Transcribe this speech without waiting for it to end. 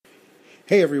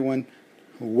Hey everyone,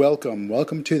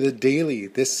 welcome to the Daily.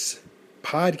 This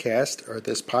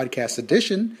podcast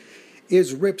edition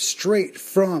is ripped straight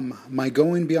from my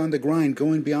Going Beyond the Grind,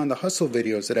 Going Beyond the Hustle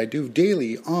videos that I do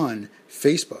daily on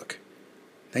Facebook.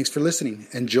 Thanks for listening.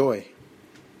 Enjoy.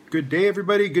 Good day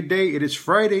everybody, good day. It is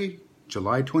Friday,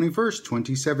 July 21st,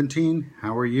 2017.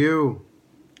 How are you?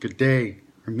 Good day.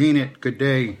 I mean it, good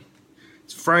day.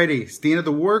 It's Friday, it's the end of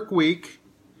the work week,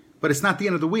 but it's not the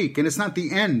end of the week and it's not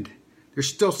the end. There's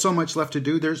still so much left to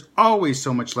do. There's always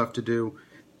so much left to do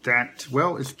that,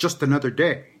 well, it's just another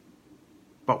day.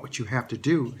 But what you have to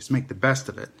do is make the best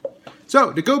of it.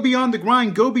 So, to go beyond the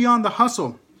grind, go beyond the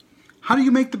hustle. How do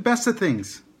you make the best of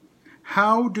things?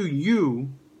 How do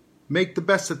you make the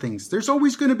best of things? There's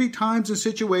always going to be times and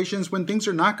situations when things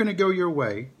are not going to go your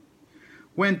way.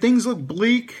 When things look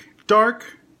bleak,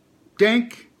 dark,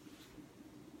 dank,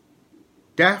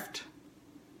 daft.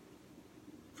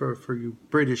 For you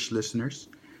British listeners,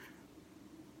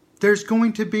 there's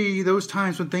going to be those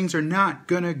times when things are not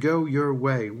going to go your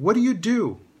way. What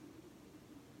do?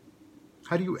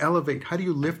 How do you elevate? How do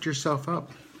you lift yourself up?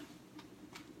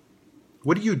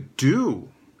 What do you do?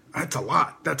 That's a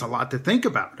lot. That's a lot to think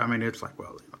about. I mean, it's like,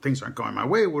 well, things aren't going my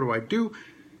way. What do I do?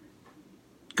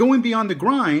 Going beyond the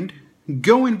grind,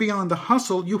 going beyond the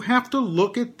hustle, you have to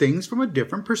look at things from a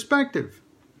different perspective.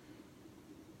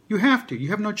 You have to.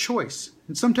 You have no choice.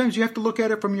 And sometimes you have to look at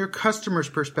it from your customer's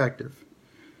perspective,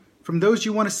 from those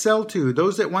you want to sell to,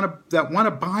 those that want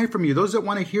to buy from you, those that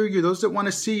want to hear you, those that want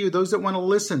to see you, those that want to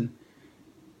listen.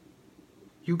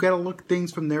 You got to look at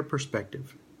things from their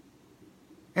perspective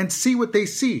and see what they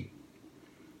see,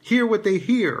 hear what they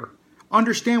hear,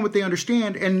 understand what they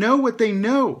understand, and know what they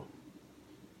know.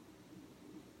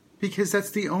 Because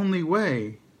that's the only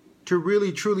way to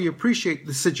really truly appreciate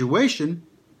the situation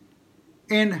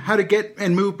and how to get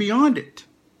and move beyond it.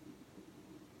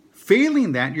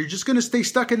 Failing that, you're just going to stay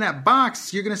stuck in that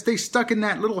box. You're going to stay stuck in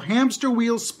that little hamster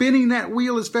wheel, spinning that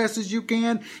wheel as fast as you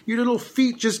can. Your little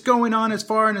feet just going on as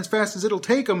far and as fast as it'll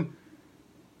take them.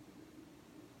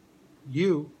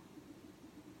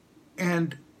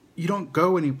 And you don't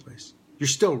go anyplace. You're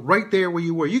still right there where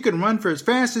you were. You can run for as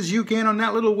fast as you can on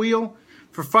that little wheel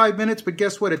for 5 minutes, but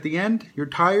guess what? At the end, you're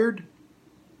tired.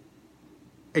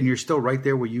 And you're still right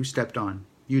there where you stepped on.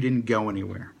 You didn't go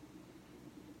anywhere.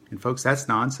 And folks, that's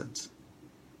nonsense.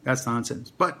 That's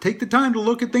nonsense. But take the time to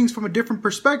look at things from a different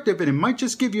perspective, and it might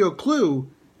just give you a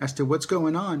clue as to what's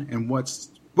going on and what's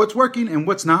working and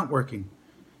what's not working.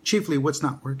 Chiefly, what's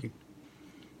not working.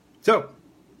 So,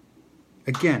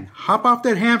 again, hop off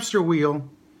that hamster wheel.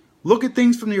 Look at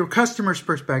things from your customer's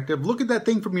perspective. Look at that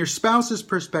thing from your spouse's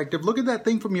perspective. Look at that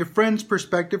thing from your friend's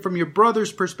perspective, from your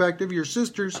brother's perspective, your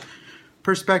sister's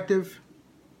perspective,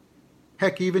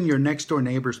 heck, even your next door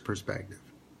neighbor's perspective.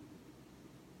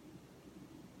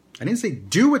 I didn't say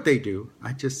do what they do.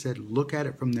 I just said look at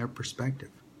it from their perspective.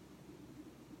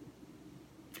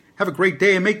 Have a great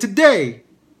day and make today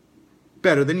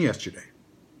better than yesterday.